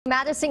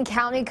Madison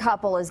County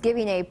couple is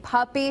giving a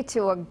puppy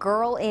to a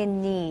girl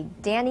in need.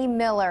 Danny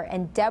Miller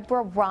and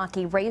Deborah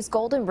Rocky raised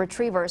golden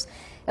retrievers,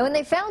 and when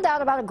they found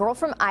out about a girl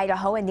from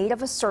Idaho in need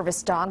of a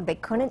service dog, they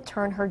couldn't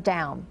turn her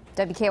down.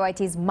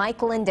 WKYT's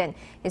Mike Linden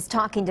is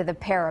talking to the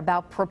pair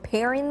about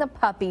preparing the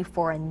puppy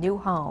for a new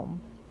home.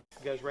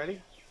 You guys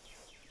ready?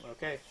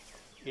 Okay.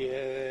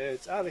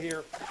 It's out of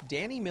here.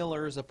 Danny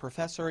Miller is a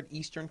professor at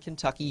Eastern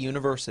Kentucky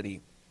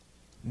University.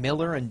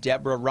 Miller and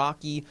Deborah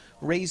Rocky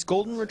raise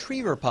golden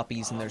retriever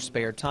puppies in their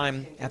spare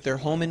time at their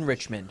home in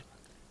Richmond,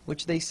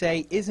 which they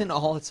say isn't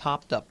all it's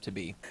hopped up to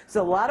be. There's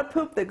a lot of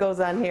poop that goes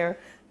on here.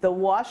 The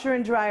washer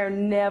and dryer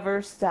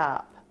never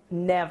stop,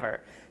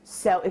 never.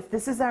 So if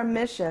this is our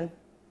mission,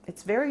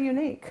 it's very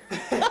unique.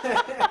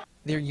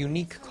 Their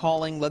unique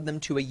calling led them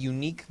to a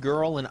unique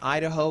girl in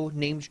Idaho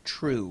named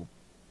True.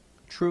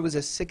 True is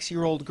a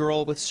 6-year-old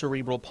girl with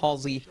cerebral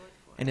palsy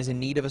and is in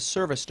need of a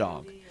service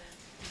dog.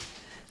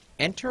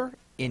 Enter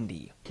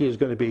Indy. He is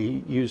going to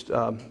be used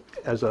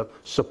as a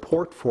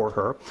support for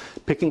her,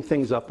 picking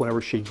things up whenever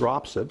she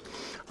drops it,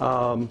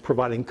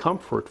 providing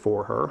comfort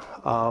for her,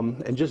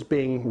 and just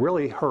being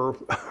really her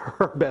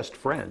best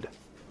friend.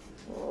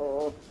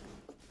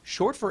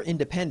 Short for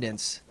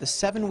independence, the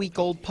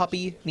 7-week-old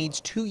puppy needs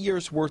 2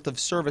 years' worth of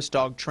service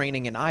dog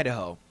training in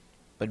Idaho.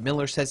 But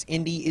Miller says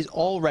Indy is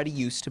already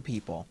used to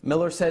people.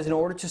 Miller says in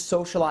order to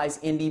socialize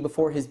Indy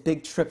before his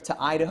big trip to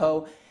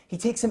Idaho, he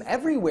takes him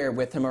everywhere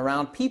with him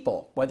around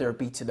people, whether it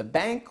be to the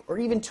bank or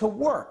even to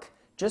work,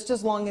 just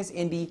as long as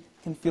Indy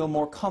can feel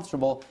more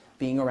comfortable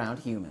being around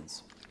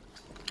humans.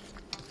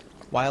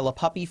 While a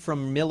puppy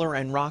from Miller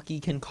and Rocky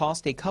can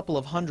cost a couple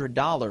of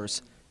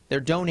 $100s, they're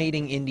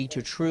donating Indy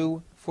to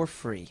True for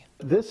free.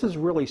 This is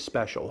really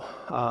special.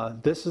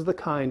 This is the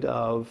kind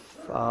of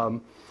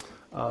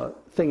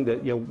thing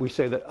that we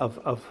say that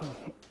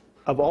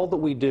of all that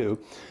we do,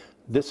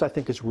 this, I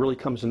think, really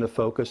comes into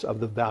focus of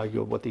the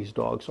value of what these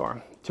dogs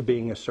are to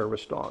being a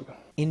service dog.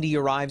 Indy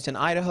arrives in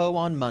Idaho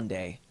on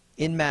Monday.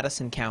 In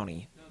Madison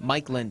County,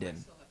 Mike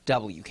Linden,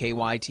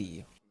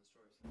 WKYT.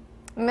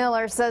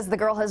 Miller says the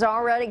girl has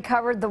already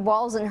covered the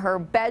walls in her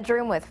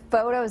bedroom with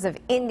photos of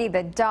Indy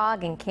the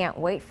dog and can't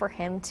wait for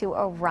him to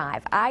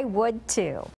arrive. I would too.